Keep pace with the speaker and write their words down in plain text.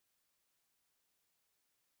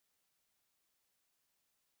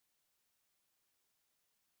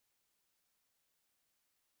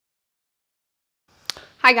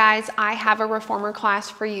Hi guys, I have a reformer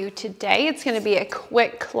class for you today. It's going to be a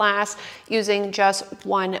quick class using just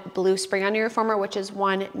one blue spring on your reformer, which is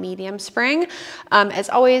one medium spring. As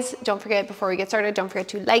always, don't forget before we get started, don't forget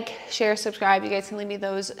to like, share, subscribe. You guys can leave me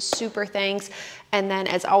those super thanks. And then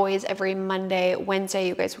as always, every Monday, Wednesday,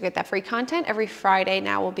 you guys will get that free content. Every Friday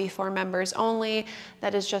now will be for members only.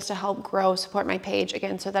 That is just to help grow, support my page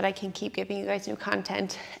again, so that I can keep giving you guys new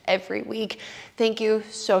content every week. Thank you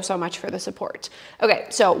so much for the support. Okay,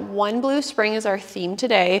 so one blue spring is our theme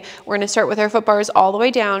today. We're gonna start with our foot bars all the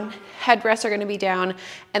way down. Headrests are gonna be down.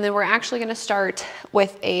 And then we're actually gonna start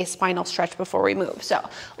with a spinal stretch before we move. So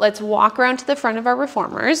let's walk around to the front of our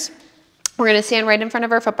reformers. We're gonna stand right in front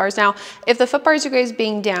of our foot bars. Now, if the foot bars, you guys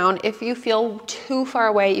being down, if you feel too far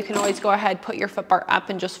away, you can always go ahead, put your foot bar up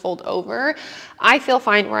and just fold over. I feel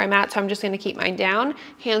fine where I'm at, so I'm just gonna keep mine down.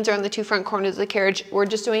 Hands are on the two front corners of the carriage. We're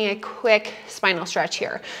just doing a quick spinal stretch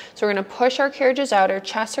here. So we're gonna push our carriages out, our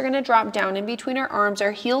chests are gonna drop down in between our arms,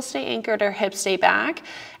 our heels stay anchored, our hips stay back.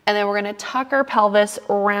 And then we're gonna tuck our pelvis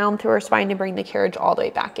around through our spine to bring the carriage all the way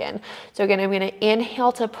back in. So again, I'm gonna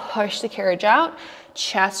inhale to push the carriage out,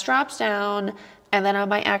 chest drops down, and then on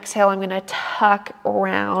my exhale, I'm gonna tuck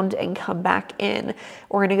around and come back in.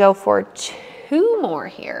 We're gonna go for two more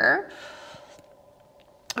here.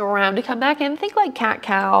 Around to come back in, think like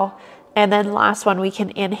cat-cow. And then last one, we can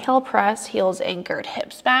inhale, press, heels anchored,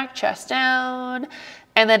 hips back, chest down.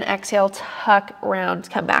 And then exhale, tuck around,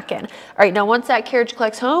 come back in. All right, now once that carriage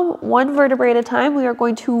clicks home, one vertebrae at a time, we are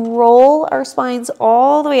going to roll our spines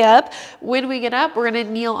all the way up. When we get up, we're gonna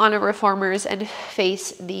kneel on our reformers and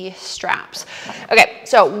face the straps. Okay,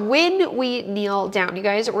 so when we kneel down, you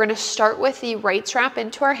guys, we're gonna start with the right strap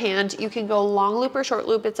into our hand. You can go long loop or short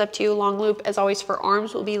loop, it's up to you. Long loop, as always, for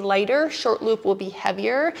arms will be lighter, short loop will be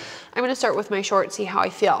heavier. I'm gonna start with my short, see how I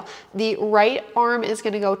feel. The right arm is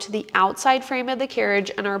gonna go to the outside frame of the carriage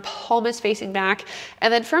and our palm is facing back.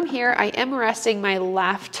 And then from here, I am resting my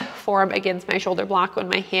left forearm against my shoulder block when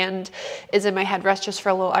my hand is in my headrest, just for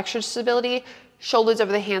a little extra stability. Shoulders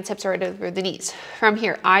over the hands, hips right over the knees. From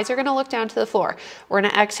here, eyes are gonna look down to the floor. We're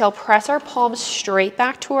gonna exhale, press our palms straight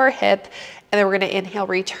back to our hip, and then we're gonna inhale,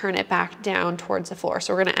 return it back down towards the floor.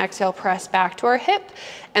 So we're gonna exhale, press back to our hip,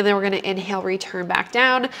 and then we're gonna inhale, return back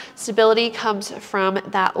down. Stability comes from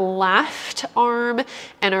that left arm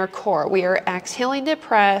and our core. We are exhaling to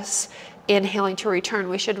press, inhaling to return.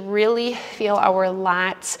 We should really feel our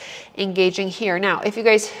lats engaging here. Now, if you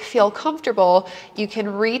guys feel comfortable, you can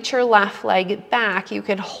reach your left leg back, you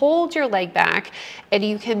can hold your leg back, and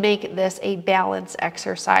you can make this a balance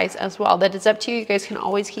exercise as well. That is up to you. You guys can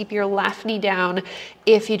always keep your left knee down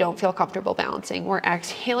if you don't feel comfortable balancing. We're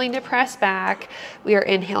exhaling to press back. We are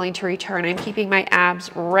inhaling to return. I'm keeping my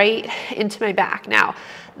abs right into my back. Now,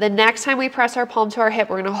 the next time we press our palm to our hip,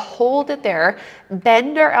 we're gonna hold it there,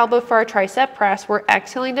 bend our elbow for our tricep press. We're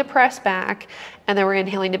exhaling to press back, and then we're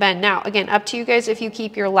inhaling to bend. Now, again, up to you guys if you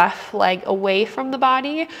keep your left leg away from the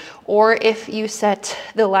body or if you set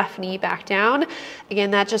the left knee back down.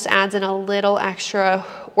 Again, that just adds in a little extra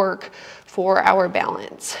work for our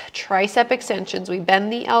balance. Tricep extensions, we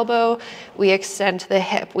bend the elbow, we extend the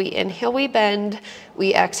hip. We inhale, we bend,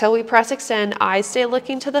 we exhale, we press, extend, eyes stay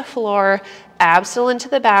looking to the floor, abs still into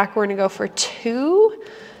the back. We're gonna go for two,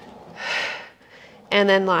 and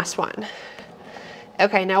then last one.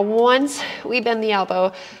 Okay, now once we bend the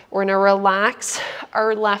elbow, we're gonna relax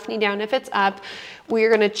our left knee down if it's up.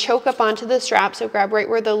 We're gonna choke up onto the strap, so grab right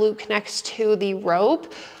where the loop connects to the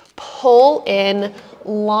rope, pull in,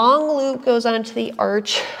 long loop goes onto the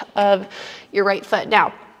arch of your right foot.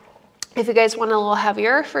 Now, if you guys want a little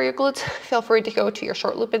heavier for your glutes, feel free to go to your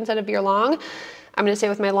short loop instead of your long. I'm gonna stay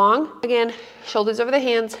with my long. Again, shoulders over the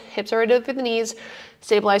hands, hips are right over the knees,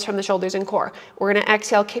 stabilize from the shoulders and core. We're gonna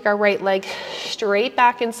exhale, kick our right leg straight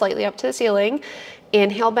back and slightly up to the ceiling.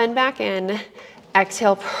 Inhale, bend back in.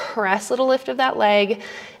 Exhale, press little lift of that leg,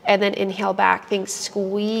 and then inhale back. Think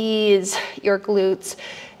squeeze your glutes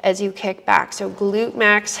as you kick back. So glute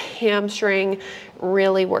max, hamstring,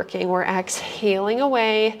 really working. We're exhaling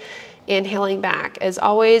away, inhaling back. As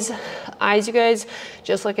always, eyes, you guys,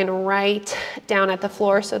 just looking right down at the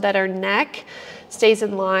floor so that our neck stays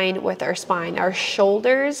in line with our spine. Our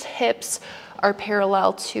shoulders, hips are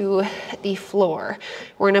parallel to the floor.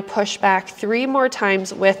 We're gonna push back 3 more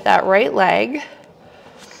times with that right leg.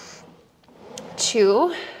 2.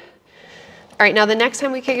 All right, now the next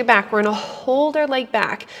time we kick it back, we're gonna hold our leg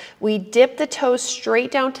back. We dip the toes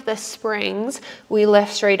straight down to the springs. We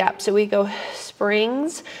lift straight up. So we go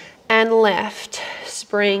springs and lift,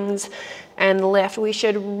 springs and lift. We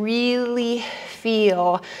should really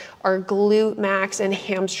feel our glute max and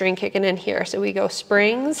hamstring kicking in here. So we go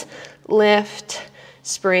springs, lift,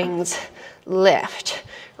 springs, lift,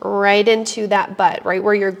 right into that butt, right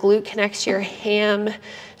where your glute connects to your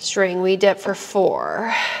hamstring. We dip for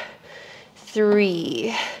 4,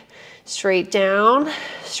 3, straight down,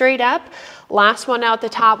 straight up. Last one out the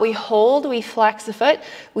top, we hold, we flex the foot.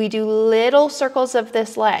 We do little circles of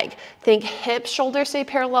this leg. Think hips, shoulders stay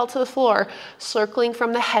parallel to the floor, circling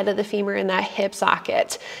from the head of the femur in that hip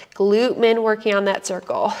socket. Glute min working on that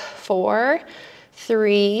circle. 4,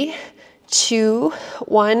 3, 2,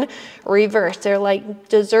 1, reverse. They're like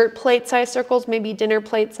dessert plate size circles, maybe dinner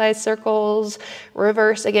plate size circles.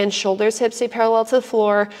 Reverse, again, shoulders, hips stay parallel to the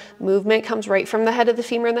floor. Movement comes right from the head of the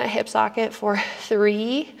femur in that hip socket. 4,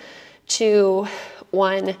 3, 2,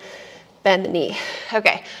 1, bend the knee.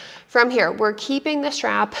 Okay, from here, we're keeping the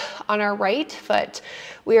strap on our right foot.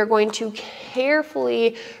 We are going to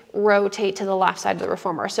carefully rotate to the left side of the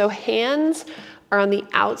reformer. So hands are on the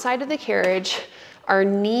outside of the carriage. Our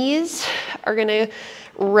knees are gonna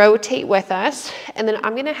rotate with us. And then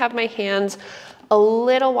I'm gonna have my hands a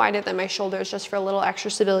little wider than my shoulders just for a little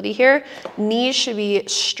extra stability here. Knees should be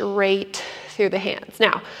straight through the hands.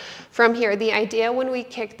 Now, from here, the idea when we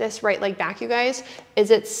kick this right leg back, you guys, is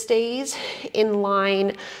it stays in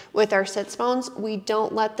line with our sits bones. We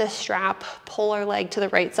don't let the strap pull our leg to the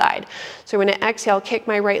right side. So we're gonna exhale, kick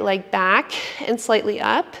my right leg back and slightly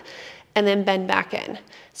up, and then bend back in.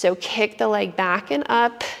 So kick the leg back and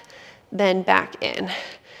up, then back in.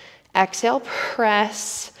 Exhale,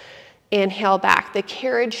 press, inhale back. The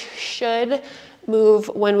carriage should move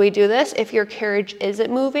when we do this. If your carriage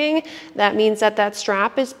isn't moving, that means that that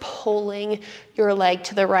strap is pulling your leg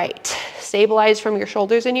to the right. Stabilize from your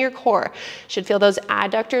shoulders into your core. Should feel those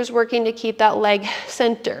adductors working to keep that leg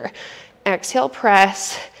center. Exhale,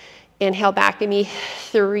 press, inhale back. Give me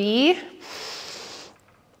 3,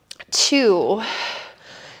 2.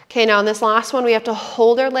 Okay, now in this last one, we have to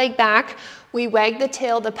hold our leg back. We wag the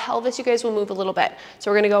tail, the pelvis, you guys will move a little bit.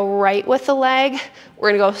 So we're gonna go right with the leg. We're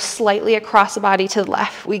gonna go slightly across the body to the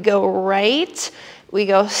left. We go right, we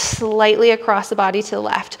go slightly across the body to the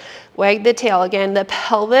left. Wag the tail. Again, the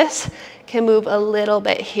pelvis can move a little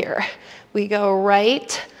bit here. We go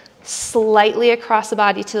right, slightly across the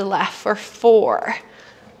body to the left for 4.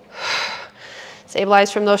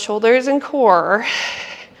 Stabilize from those shoulders and core.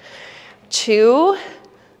 2.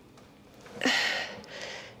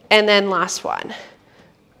 And then last one.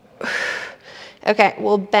 Okay,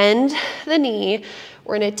 we'll bend the knee.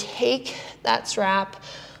 We're gonna take that strap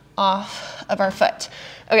off of our foot.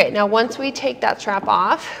 Okay, now once we take that strap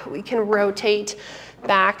off, we can rotate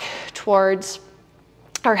back towards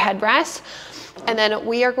our headrest. And then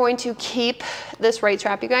we are going to keep this right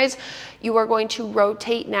strap, you guys. You are going to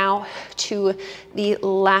rotate now to the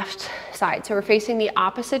left side. So we're facing the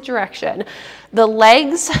opposite direction. The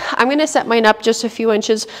legs, I'm gonna set mine up just a few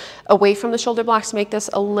inches away from the shoulder blocks to make this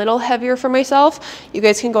a little heavier for myself. You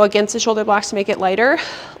guys can go against the shoulder blocks to make it lighter.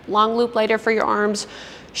 Long loop lighter for your arms,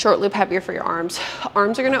 short loop heavier for your arms.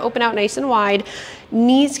 Arms are gonna open out nice and wide.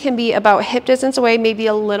 Knees can be about hip distance away, maybe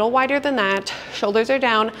a little wider than that. Shoulders are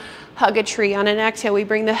down. Hug a tree. On an exhale, we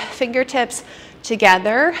bring the fingertips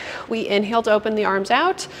together. We inhale to open the arms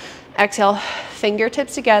out. Exhale,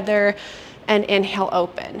 fingertips together, and inhale,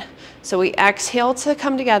 open. So we exhale to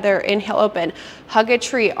come together, inhale, open. Hug a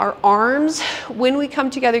tree. Our arms, when we come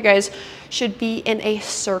together, guys, should be in a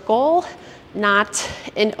circle, not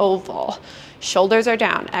an oval. Shoulders are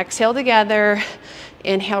down. Exhale together,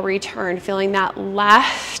 inhale, return. Feeling that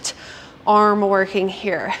left arm working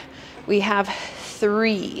here. We have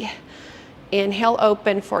 3. Inhale,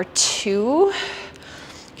 open for 2.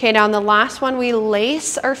 Okay, now in the last one, we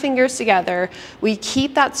lace our fingers together. We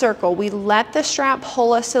keep that circle. We let the strap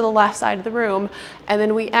pull us to the left side of the room. And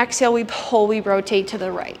then we exhale, we pull, we rotate to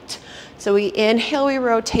the right. So we inhale, we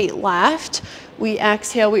rotate left. We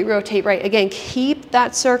exhale, we rotate right. Again, keep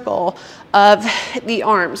that circle of the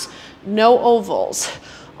arms. No ovals.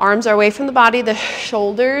 Arms are away from the body. The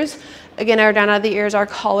shoulders, again, are down out of the ears. Our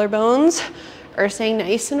collarbones are staying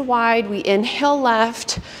nice and wide. We inhale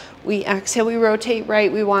left, we exhale, we rotate right.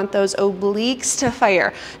 We want those obliques to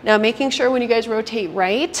fire. Now making sure when you guys rotate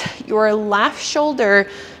right, your left shoulder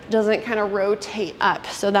doesn't kind of rotate up.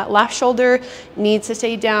 So that left shoulder needs to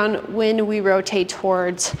stay down when we rotate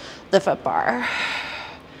towards the foot bar.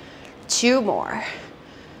 2 more.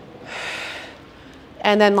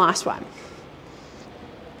 And then last one.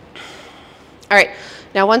 All right.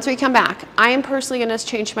 Now, once we come back, I am personally gonna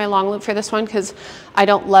change my long loop for this one because I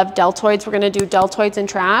don't love deltoids. We're gonna do deltoids and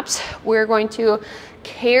traps. We're going to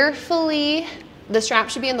carefully, the strap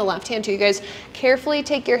should be in the left hand too, you guys. Carefully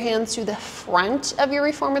take your hands to the front of your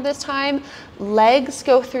reformer this time. Legs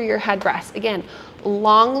go through your headrest. Again,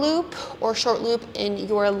 long loop or short loop in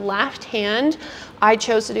your left hand. I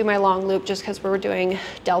chose to do my long loop just because we were doing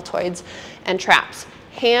deltoids and traps.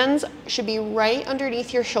 Hands should be right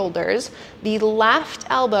underneath your shoulders. The left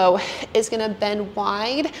elbow is gonna bend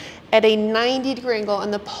wide at a 90-degree angle,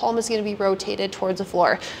 and the palm is gonna be rotated towards the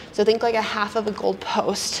floor. So think like a half of a gold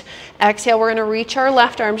post. Exhale, we're gonna reach our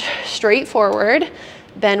left arm straight forward,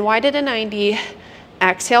 bend wide at a 90,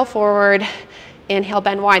 exhale forward, inhale,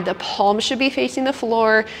 bend wide. The palm should be facing the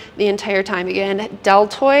floor the entire time. Again,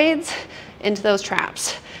 deltoids into those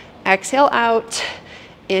traps. Exhale out,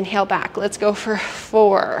 inhale back. Let's go for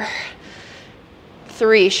 4,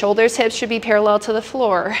 3, shoulders, hips should be parallel to the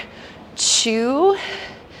floor. 2,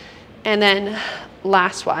 and then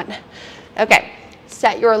last one. Okay,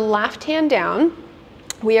 set your left hand down.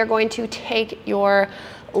 We are going to take your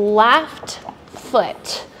left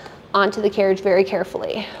foot onto the carriage very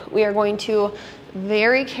carefully. We are going to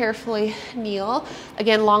very carefully kneel.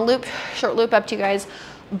 Again, long loop, short loop, up to you guys.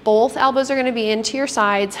 Both elbows are gonna be into your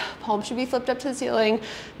sides. Palms should be flipped up to the ceiling,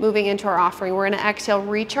 moving into our offering. We're gonna exhale,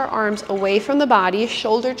 reach our arms away from the body,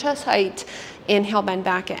 shoulder chest height. Inhale, bend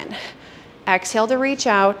back in. Exhale to reach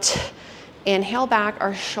out. Inhale back,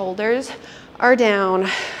 our shoulders are down,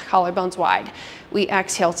 collarbones wide. We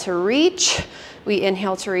exhale to reach. We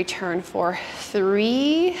inhale to return for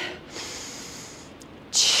 3,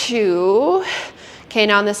 2. Okay,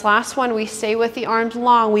 now in this last one, we stay with the arms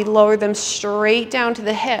long. We lower them straight down to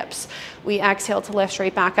the hips. We exhale to lift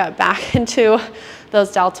straight back up, back into those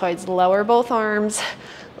deltoids. Lower both arms,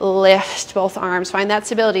 lift both arms. Find that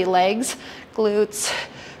stability, legs, glutes,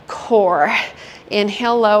 core.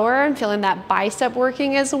 Inhale, lower. I'm feeling that bicep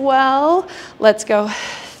working as well. Let's go.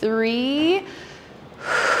 3,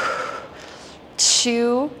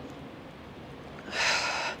 2,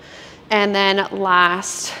 and then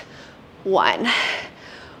last one.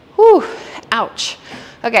 Whew, ouch.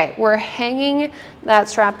 Okay, we're hanging that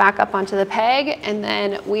strap back up onto the peg, and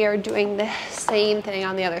then we are doing the same thing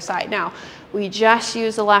on the other side. Now, we just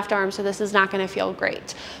use the left arm, so this is not gonna feel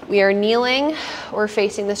great. We are kneeling, we're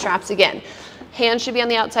facing the straps again. Hands should be on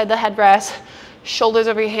the outside of the headrest, shoulders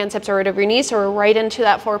over your hands, hips are right over your knees, so we're right into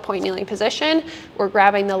that 4-point kneeling position. We're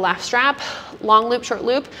grabbing the left strap, long loop, short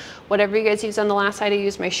loop, whatever you guys use on the last side. I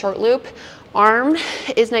use my short loop. Arm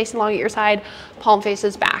is nice and long at your side, palm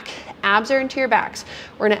faces back. Abs are into your backs.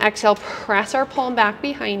 We're gonna exhale, press our palm back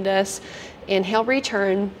behind us. Inhale,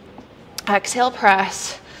 return. Exhale,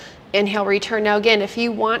 press. Inhale, return. Now again, if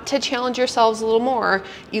you want to challenge yourselves a little more,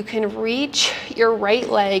 you can reach your right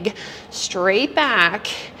leg straight back,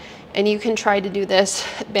 and you can try to do this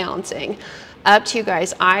balancing. Up to you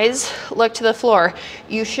guys. Eyes look to the floor.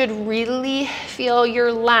 You should really feel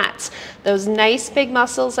your lats, those nice big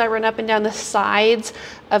muscles that run up and down the sides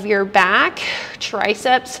of your back.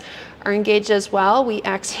 Triceps are engaged as well. We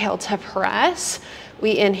exhale to press.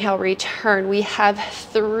 We inhale, return. We have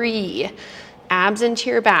 3. Abs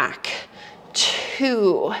into your back.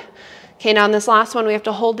 2. Okay, now on this last one, we have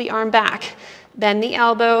to hold the arm back. Bend the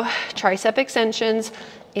elbow, tricep extensions.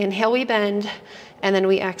 Inhale, we bend, and then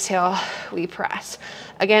we exhale, we press.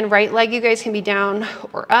 Again, right leg, you guys can be down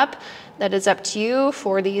or up. That is up to you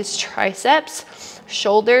for these triceps.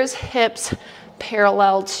 Shoulders, hips,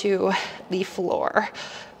 parallel to the floor.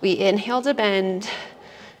 We inhale to bend,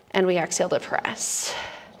 and we exhale to press.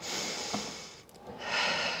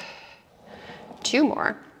 2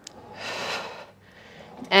 more.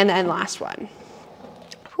 And then last one.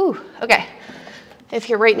 Whew, okay. If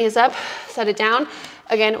your right knee is up, set it down.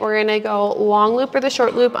 Again, we're gonna go long loop or the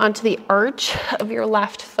short loop onto the arch of your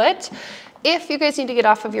left foot. If you guys need to get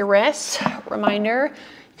off of your wrists, reminder,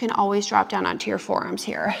 you can always drop down onto your forearms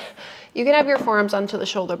here. You can have your forearms onto the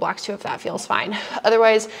shoulder blocks too if that feels fine.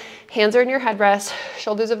 Otherwise, hands are in your headrest,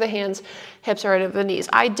 shoulders of the hands, hips are out of the knees.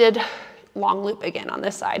 I did long loop again on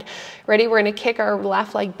this side. Ready? We're gonna kick our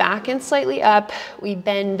left leg back and slightly up. We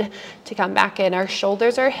bend to come back in. Our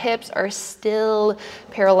shoulders, our hips are still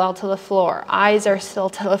parallel to the floor. Eyes are still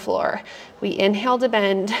to the floor. We inhale to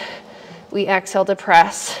bend. We exhale to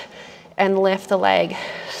press and lift the leg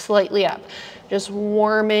slightly up. Just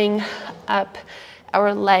warming up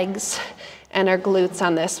our legs and our glutes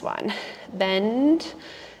on this one. Bend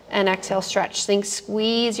and exhale, stretch. Think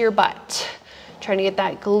squeeze your butt. Trying to get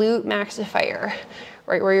that glute maxifier,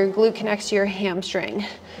 right where your glute connects to your hamstring.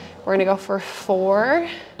 We're gonna go for 4,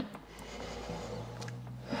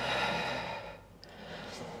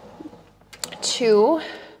 2.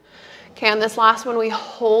 Okay, on this last one, we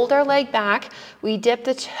hold our leg back. We dip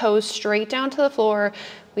the toes straight down to the floor.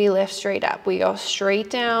 We lift straight up. We go straight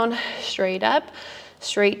down, straight up,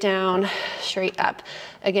 straight down, straight up.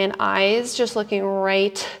 Again, eyes just looking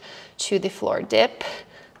right to the floor. Dip,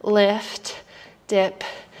 lift,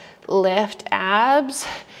 abs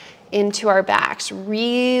into our backs.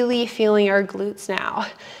 Really feeling our glutes now.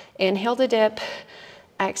 Inhale to dip,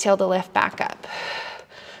 exhale to lift back up.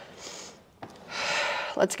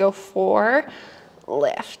 Let's go 4,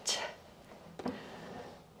 lift,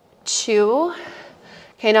 2.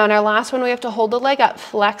 Okay, now in our last one, we have to hold the leg up,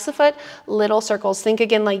 flex the foot, little circles. Think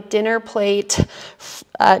again like dinner plate,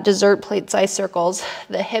 dessert plate size circles.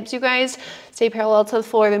 The hips, you guys, stay parallel to the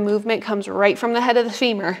floor. The movement comes right from the head of the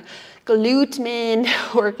femur. Glute min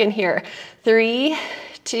working here. 3,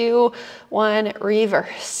 2, 1,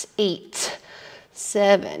 reverse. 8,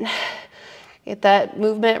 7. Get that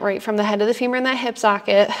movement right from the head of the femur in that hip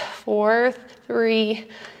socket. 4, 3,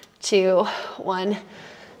 2, 1.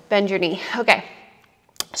 Bend your knee. Okay.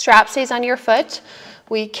 Strap stays on your foot.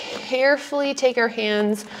 We carefully take our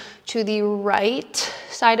hands to the right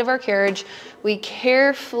side of our carriage. We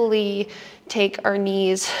carefully take our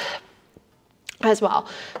knees as well.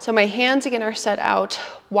 So my hands again are set out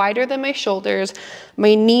wider than my shoulders.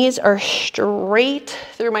 My knees are straight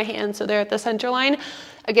through my hands, so they're at the center line.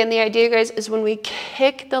 Again, the idea, guys, is when we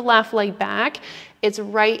kick the left leg back, it's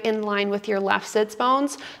right in line with your left sits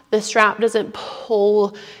bones. The strap doesn't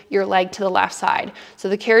pull your leg to the left side. So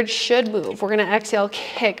the carriage should move. We're gonna exhale,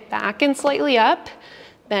 kick back and slightly up,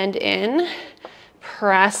 bend in,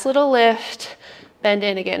 press, little lift, bend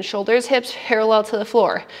in again. Shoulders, hips parallel to the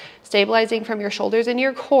floor. Stabilizing from your shoulders and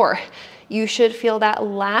your core. You should feel that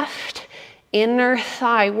left inner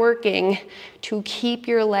thigh working to keep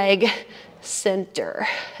your leg center.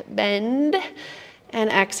 Bend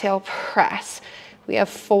and exhale, press. We have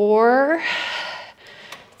 4,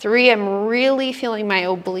 3, I'm really feeling my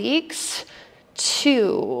obliques.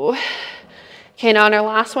 2. Okay, now on our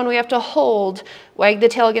last one, we have to hold, wag the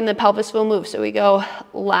tail again, the pelvis will move. So we go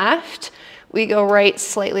left, we go right,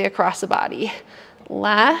 slightly across the body.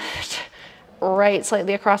 Left, right,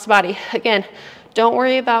 slightly across the body. Again, don't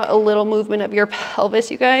worry about a little movement of your pelvis,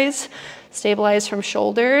 you guys. Stabilize from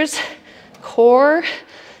shoulders, core,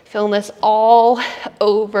 feeling this all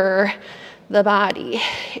over the body.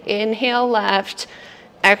 Inhale left,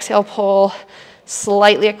 exhale pull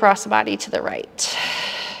slightly across the body to the right.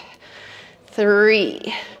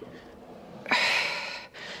 3,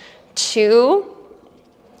 2,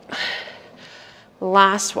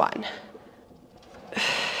 last one.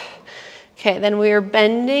 Okay, then we are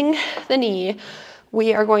bending the knee.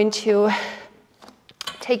 We are going to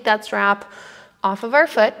take that strap off of our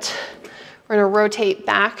foot. We're gonna rotate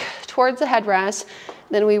back towards the headrest.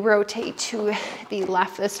 Then we rotate to the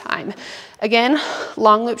left this time. Again,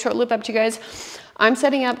 long loop, short loop up to you guys. I'm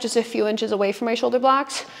setting up just a few inches away from my shoulder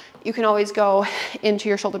blocks. You can always go into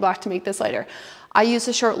your shoulder block to make this lighter. I use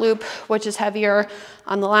the short loop, which is heavier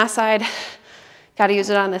on the last side. Gotta use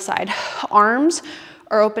it on this side. Arms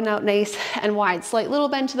are open out nice and wide. Slight little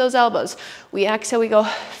bend to those elbows. We exhale, we go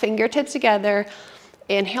fingertips together.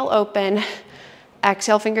 Inhale, open.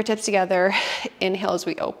 Exhale, fingertips together. Inhale as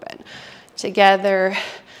we open. Together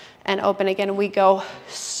and open again. We go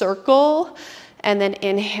circle and then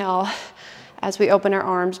inhale as we open our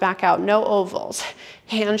arms back out. No ovals.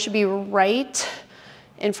 Hands should be right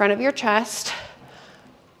in front of your chest.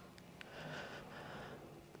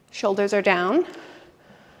 Shoulders are down.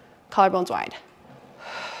 Collarbones wide.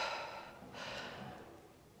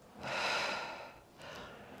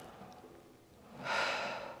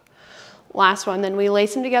 Last one, then we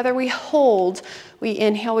lace them together, we hold, we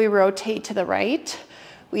inhale, we rotate to the right,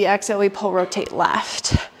 we exhale, we pull, rotate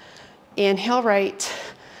left. Inhale right,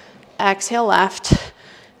 exhale left.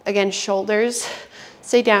 Again, shoulders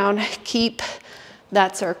stay down, keep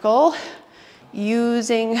that circle,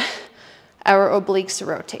 using our obliques to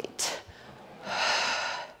rotate.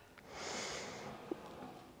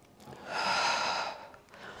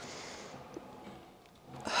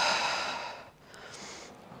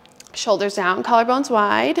 Shoulders down, collarbones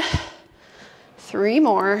wide. 3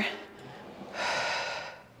 more.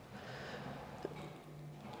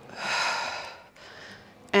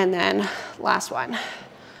 And then last one.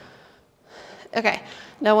 Okay,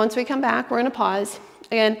 now once we come back, we're gonna pause.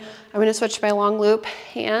 Again, I'm gonna switch to my long loop.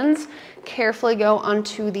 Hands carefully go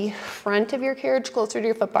onto the front of your carriage, closer to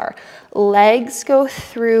your foot bar. Legs go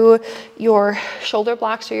through your shoulder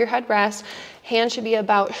blocks or your headrest. Hands should be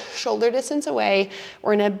about shoulder distance away.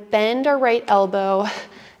 We're gonna bend our right elbow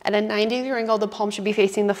at a 90-degree angle. The palm should be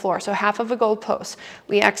facing the floor, so half of a goal pose.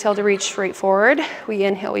 We exhale to reach straight forward. We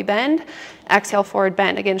inhale, we bend. Exhale, forward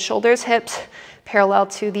bend. Again, shoulders, hips, parallel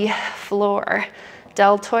to the floor.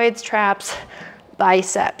 Deltoids, traps,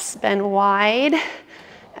 biceps. Bend wide.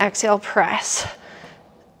 Exhale, press.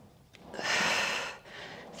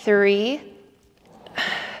 3,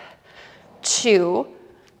 2,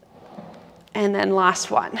 and then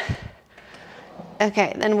last one.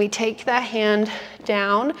 Okay, then we take that hand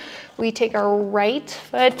down. We take our right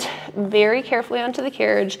foot very carefully onto the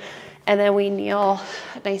carriage, and then we kneel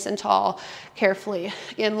nice and tall, carefully.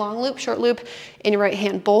 Again, long loop, short loop in your right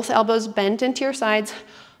hand. Both elbows bent into your sides,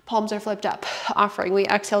 palms are flipped up. Offering, we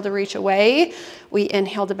exhale to reach away. We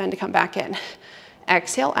inhale to bend to come back in.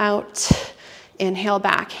 Exhale out, inhale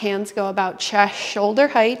back. Hands go about chest, shoulder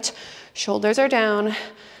height. Shoulders are down,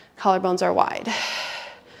 collarbones are wide.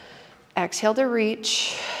 Exhale to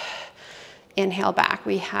reach, inhale back.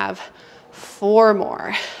 We have 4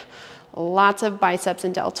 more. Lots of biceps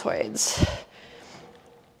and deltoids.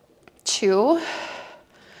 2.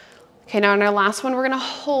 Okay, now in our last one, we're gonna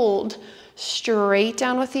hold straight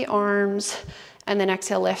down with the arms, and then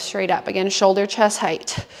exhale, lift straight up. Again, shoulder, chest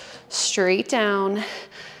height. Straight down,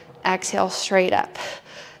 exhale, straight up.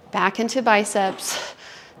 Back into biceps,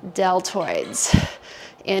 deltoids.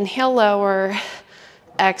 Inhale, lower.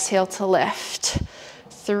 Exhale to lift.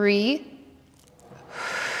 3,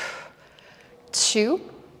 2,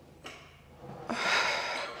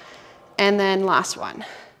 and then last one.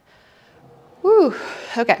 Woo,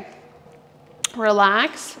 okay.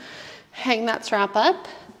 Relax, hang that strap up,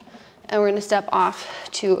 and we're gonna step off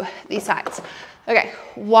to these sides. Okay,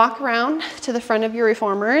 walk around to the front of your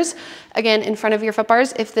reformers. Again, in front of your foot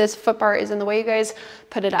bars. If this foot bar is in the way, you guys,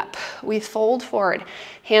 put it up. We fold forward.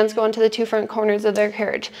 Hands go into the 2 front corners of their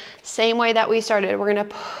carriage. Same way that we started. We're gonna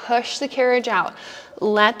push the carriage out.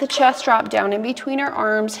 Let the chest drop down in between our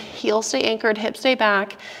arms. Heels stay anchored, hips stay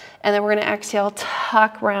back. And then we're gonna exhale,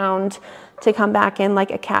 tuck round to come back in like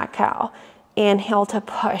a cat-cow. Inhale to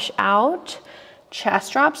push out.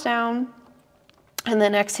 Chest drops down. And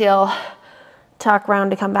then exhale, tuck round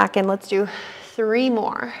to come back in. Let's do 3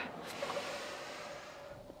 more.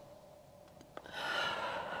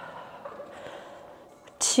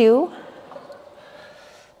 2.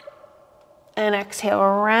 And exhale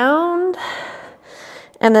around.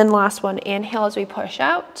 And then last one, inhale as we push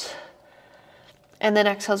out. And then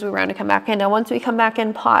exhale as we round to come back in. Now once we come back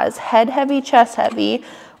in, pause. Head heavy, chest heavy.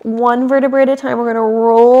 1 vertebrae at a time. We're gonna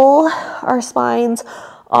roll our spines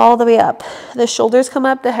all the way up. The shoulders come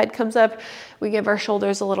up, the head comes up. We give our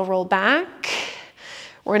shoulders a little roll back.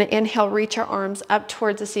 We're gonna inhale, reach our arms up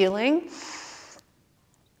towards the ceiling.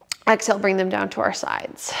 Exhale, bring them down to our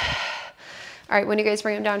sides. All right, when you guys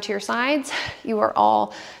bring them down to your sides, you are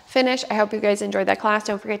all finished. I hope you guys enjoyed that class.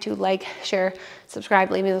 Don't forget to like, share,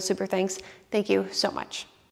 subscribe, leave me those super thanks. Thank you so much.